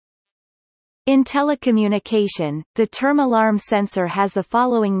In telecommunication, the term alarm sensor has the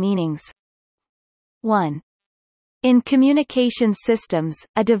following meanings. 1. In communications systems,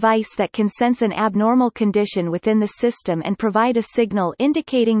 a device that can sense an abnormal condition within the system and provide a signal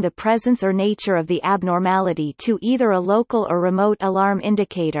indicating the presence or nature of the abnormality to either a local or remote alarm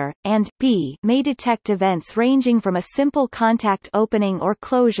indicator, and b. may detect events ranging from a simple contact opening or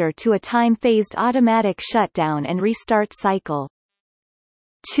closure to a time-phased automatic shutdown and restart cycle.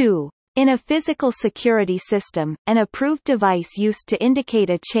 2. In a physical security system, an approved device used to indicate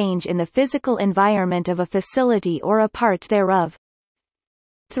a change in the physical environment of a facility or a part thereof.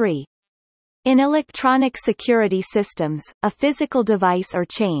 3. In electronic security systems, a physical device or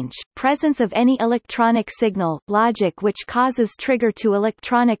change, presence of any electronic signal, logic which causes trigger to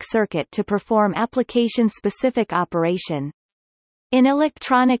electronic circuit to perform application-specific operation. In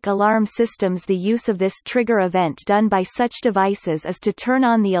electronic alarm systems, the use of this trigger event done by such devices is to turn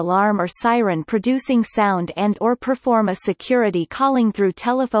on the alarm or siren producing sound and/or perform a security calling through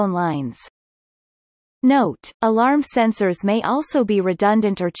telephone lines. Note: alarm sensors may also be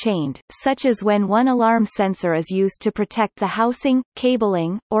redundant or chained, such as when one alarm sensor is used to protect the housing,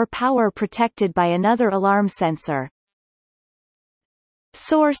 cabling, or power protected by another alarm sensor.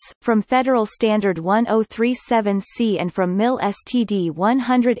 Source: from Federal Standard 1037C and from MIL STD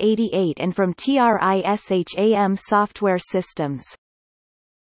 188 and from TRISHAM Software Systems.